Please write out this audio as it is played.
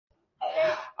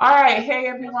All right. Hey,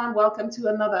 everyone. Welcome to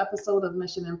another episode of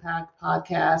Mission Impact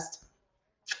Podcast.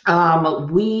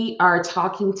 We are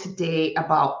talking today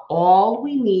about all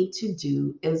we need to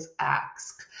do is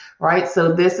ask, right?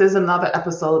 So this is another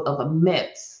episode of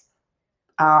Myths,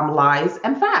 Lies,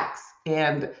 and Facts.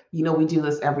 And, we do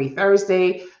this every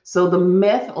Thursday. So the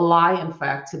myth, lie, and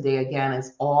fact today, again,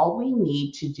 is all we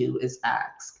need to do is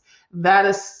ask. That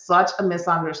is such a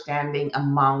misunderstanding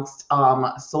amongst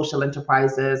social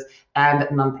enterprises and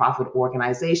nonprofit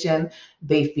organization.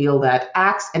 They feel that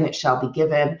ask and it shall be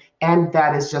given, and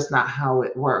that is just not how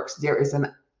it works. There is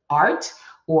an art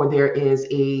or there is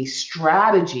a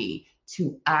strategy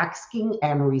to asking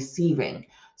and receiving.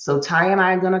 So Ty and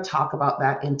I are going to talk about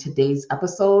that in today's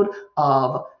episode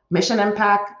of Mission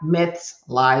Impact, Myths,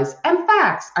 Lies, and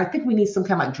Facts. I think we need some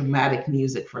kind of dramatic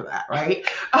music for that, right?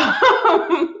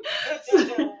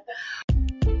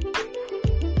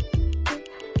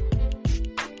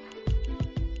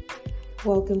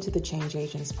 Welcome to the Change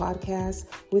Agents Podcast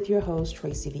with your host,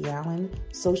 Tracy V. Allen,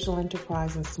 social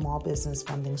enterprise and small business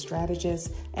funding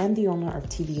strategist and the owner of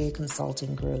TVA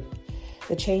Consulting Group.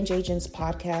 The Change Agents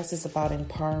Podcast is about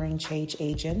empowering change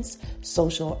agents,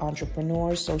 social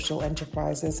entrepreneurs, social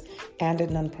enterprises, and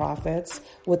nonprofits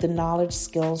with the knowledge,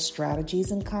 skills,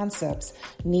 strategies, and concepts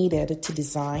needed to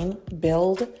design,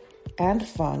 build, and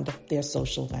fund their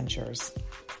social ventures.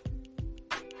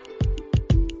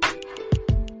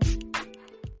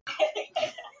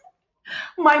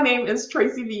 My name is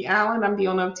Tracy V. Allen. I'm the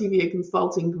owner of TVA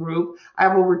Consulting Group. I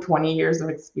have over 20 years of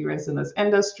experience in this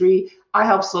industry. I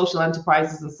help social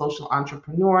enterprises and social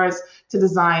entrepreneurs to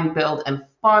design, build, and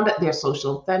fund their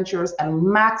social ventures and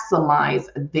maximize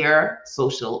their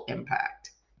social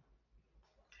impact.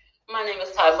 My name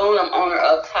is Ty Boone. I'm owner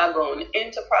of Ty Boone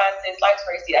Enterprises. Like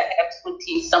Tracy, I have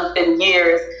 20-something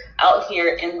years out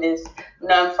here in this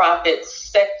nonprofit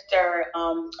sector.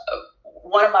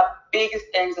 One of my biggest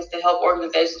things is to help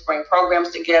organizations bring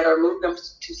programs together, move them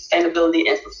to sustainability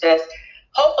and success,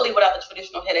 hopefully without the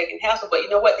traditional headache and hassle. But you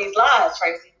know what? These lies,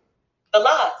 Tracy, the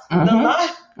lies, the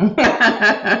lies,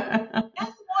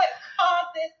 that's what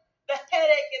causes the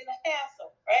headache and the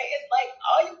hassle, right? It's like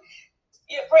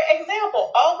for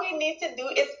example, all we need to do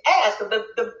is ask.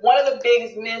 One of the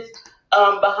biggest myths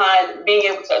behind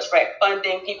being able to attract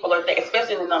funding, people are thinking,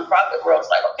 especially in the nonprofit world, it's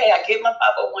like, okay, I get my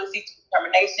 501c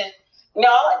determination. No,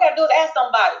 all I gotta do is ask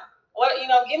somebody.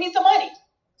 Give me some money,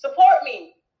 support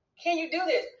me. Can you do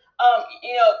this?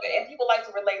 And people like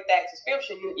to relate that to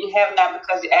scripture. You have not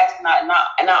because you ask not,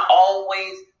 and I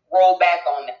always roll back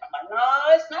on that. I'm like, no,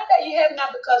 it's not that you have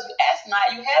not because you ask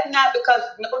not. You have not because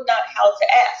you know not how to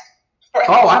ask. Right?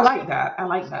 Oh, I like that.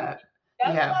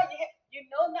 That's why you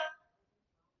know not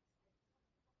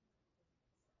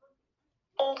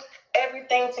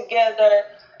everything together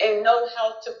and know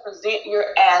how to present your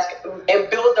ask and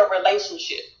build a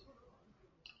relationship.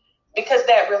 Because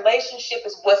that relationship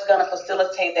is what's going to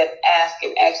facilitate that ask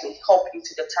and actually help you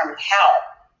to determine how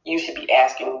you should be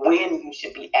asking, when you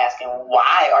should be asking,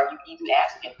 why are you even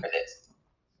asking for this?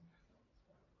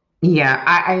 Yeah,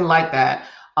 I like that.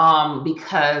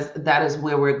 Because that is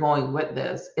where we're going with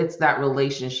this. It's that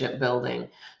relationship building.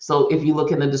 So if you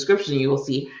look in the description, you will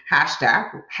see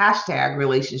hashtag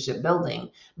relationship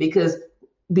building, because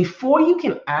before you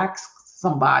can ask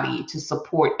somebody to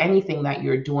support anything that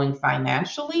you're doing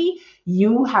financially,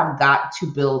 you have got to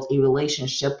build a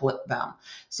relationship with them.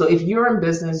 So if you're in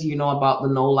business, you know about the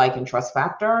know, like, and trust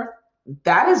factor.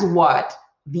 That is what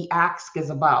the ask is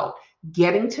about.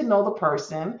 Getting to know the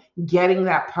person, getting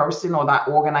that person or that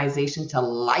organization to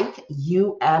like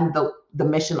you and the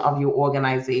mission of your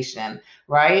organization,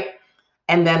 right?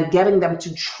 And then getting them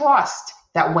to trust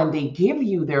that when they give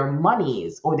you their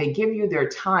monies or they give you their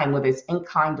time, whether it's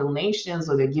in-kind donations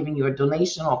or they're giving you a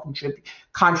donation or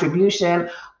contribution,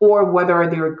 or whether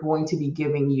they're going to be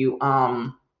giving you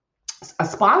a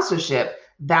sponsorship,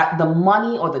 that the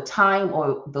money or the time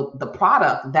or the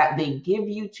product that they give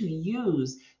you to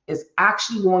use is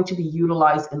actually going to be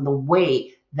utilized in the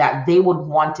way that they would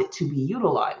want it to be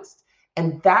utilized.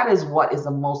 And that is what is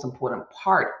the most important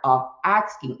part of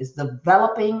asking, is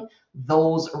developing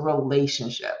those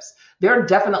relationships. There are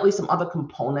definitely some other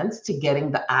components to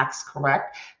getting the ask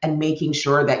correct and making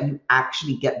sure that you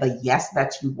actually get the yes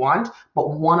that you want.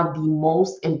 But one of the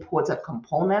most important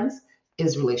components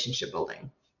is relationship building.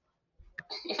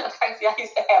 Tracy, I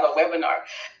used to have a webinar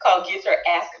called Get Your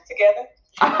Ask Together.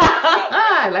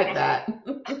 I like that.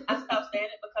 I stopped saying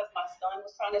it because my son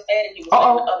was trying to say it and he was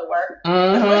saying the other word.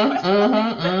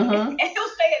 And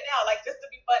he'll say it now, like, just to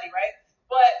be funny, right?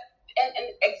 But and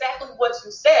exactly what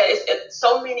you said, it's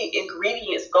so many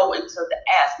ingredients go into the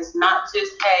ask. It's not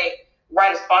just, hey,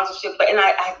 write a sponsorship letter, and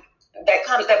I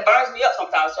that burns me up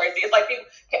sometimes, Tracy. It's like people,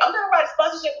 okay, I'm gonna write a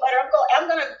sponsorship letter. I'm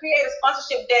gonna create a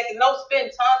sponsorship deck and don't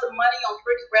spend tons of money on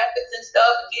pretty graphics and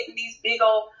stuff and getting these big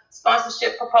old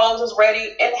sponsorship proposals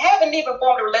ready and haven't even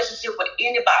formed a relationship with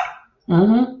anybody.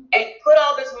 Mm-hmm. And put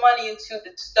all this money into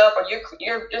the stuff, or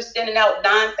you're just sending out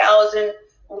 9,000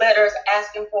 letters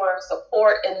asking for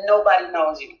support, and nobody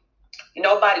knows you.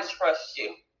 Nobody trusts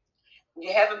you.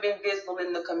 You haven't been visible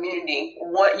in the community.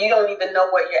 You don't even know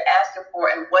what you're asking for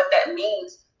and what that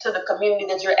means to the community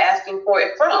that you're asking for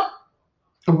it from.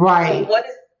 Right. So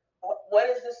what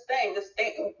is this thing? This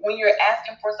thing, when you're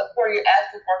asking for support, you're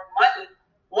asking for money.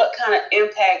 What kind of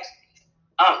impact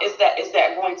is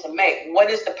that going to make? What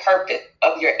is the purpose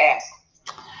of your ask?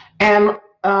 And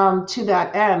to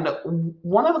that end,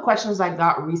 one of the questions I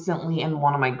got recently in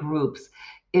one of my groups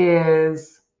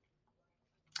is,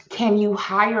 can you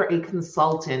hire a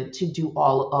consultant to do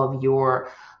all of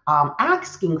your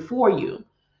asking for you?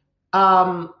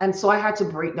 And so I had to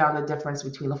break down the difference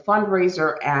between a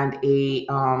fundraiser and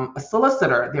a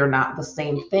solicitor. They're not the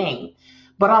same thing.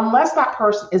 But unless that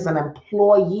person is an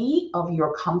employee of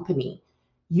your company,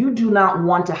 you do not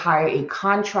want to hire a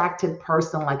contracted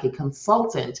person like a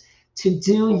consultant to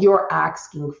do your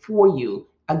asking for you.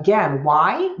 Again,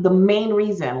 why? The main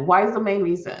reason. Why is the main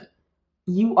reason?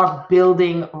 You are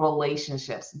building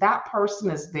relationships. That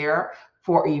person is there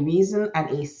for a reason and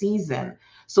a season.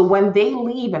 So when they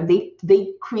leave and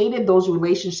they created those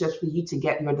relationships for you to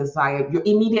get your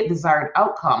immediate desired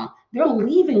outcome, they're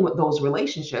leaving with those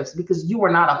relationships because you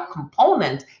are not a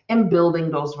component in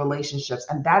building those relationships.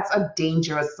 And that's a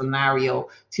dangerous scenario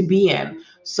to be in.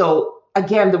 So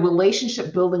again, the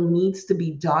relationship building needs to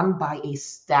be done by a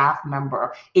staff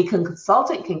member. A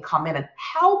consultant can come in and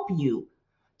help you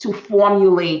to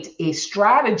formulate a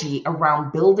strategy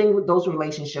around building those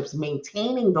relationships,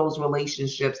 maintaining those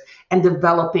relationships, and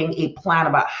developing a plan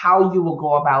about how you will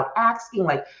go about asking.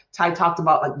 Like Ty talked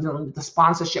about, the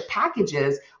sponsorship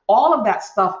packages, all of that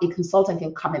stuff, a consultant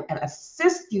can come in and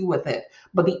assist you with it.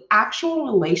 But the actual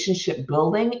relationship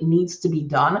building needs to be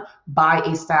done by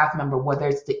a staff member, whether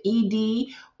it's the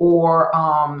ED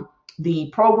or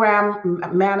the program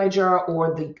manager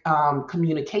or the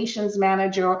communications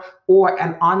manager or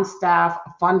an on-staff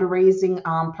fundraising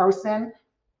person.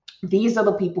 These are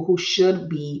the people who should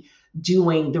be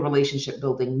doing the relationship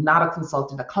building, not a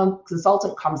consultant. A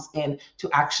consultant comes in to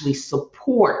actually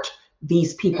support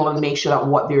these people and make sure that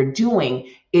what they're doing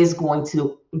is going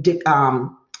to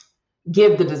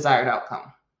give the desired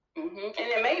outcome. Mm-hmm. And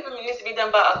it may even need to be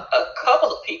done by a couple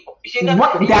of people.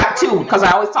 That too, because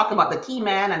I always talk about the key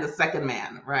man and the second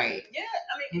man, right? Yeah,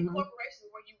 I mean, in corporations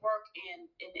where you work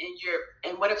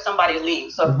and what if somebody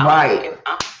leaves? So right.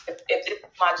 If it's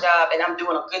my job and I'm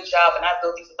doing a good job and I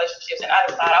build these relationships and I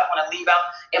decide I want to leave out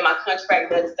and my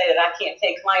contract doesn't say that I can't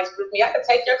take clients with me, I can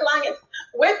take your clients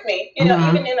with me.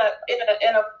 Even in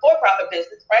a for-profit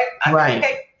business, right?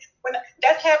 When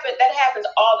that happens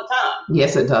all the time.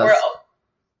 Yes, it does.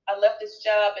 I left this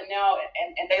job and now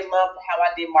and they loved how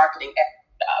I did marketing at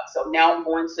the job. So now I'm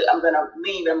gonna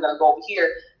leave and I'm gonna go over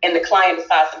here, and the client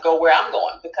decides to go where I'm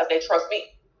going because they trust me.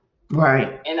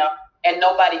 Right. And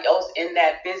nobody else in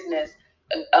that business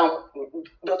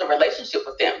built a relationship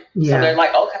with them. Yeah. So they're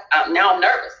like, okay, now I'm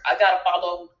nervous. I gotta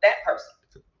follow that person.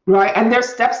 Right. And there's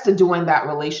steps to doing that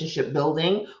relationship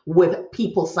building with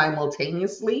people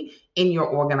simultaneously in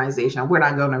your organization. We're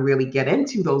not going to really get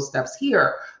into those steps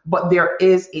here, but there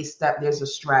is a step, there's a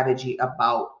strategy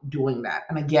about doing that.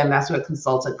 And again, that's where a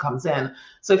consultant comes in.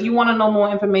 So if you want to know more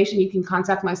information, you can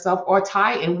contact myself or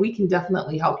Ty, and we can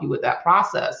definitely help you with that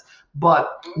process.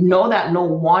 But know that no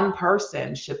one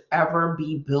person should ever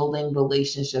be building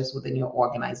relationships within your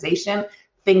organization.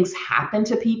 Things happen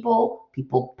to people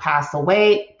pass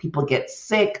away, people get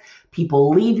sick, people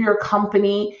leave your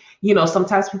company.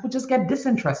 Sometimes people just get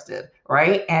disinterested,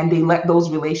 right? And they let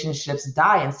those relationships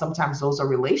die. And sometimes those are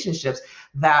relationships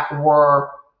that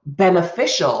were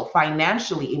beneficial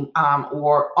financially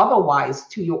or otherwise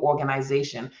to your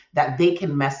organization that they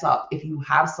can mess up. If you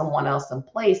have someone else in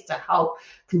place to help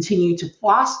continue to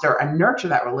foster and nurture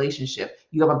that relationship,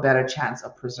 you have a better chance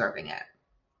of preserving it.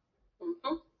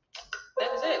 Mm-hmm.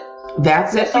 That's it.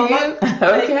 That's it for you?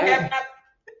 Okay.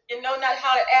 You know not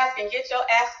how to ask and get your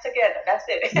ass together. That's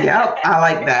it. Yep, I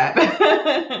like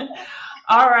that.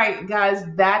 All right, guys,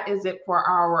 that is it for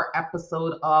our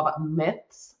episode of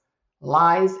Myths,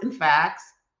 Lies, and Facts.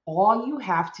 All you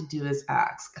have to do is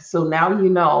ask. So now you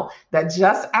know that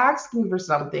just asking for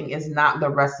something is not the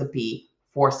recipe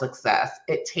for success.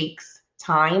 It takes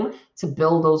time to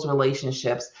build those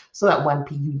relationships so that when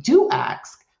you do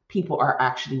ask, people are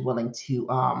actually willing to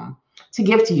to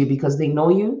give to you because they know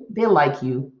you, they like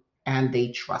you, and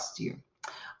they trust you.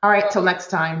 All right, till next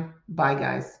time. Bye,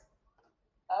 guys.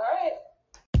 All right.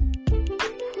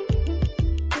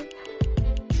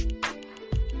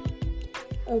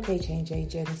 Okay, change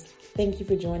agents. Thank you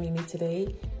for joining me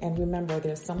today. And remember,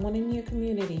 there's someone in your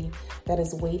community that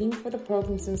is waiting for the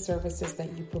programs and services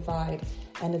that you provide,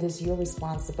 and it is your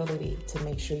responsibility to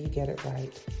make sure you get it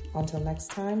right. Until next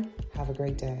time, have a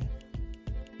great day.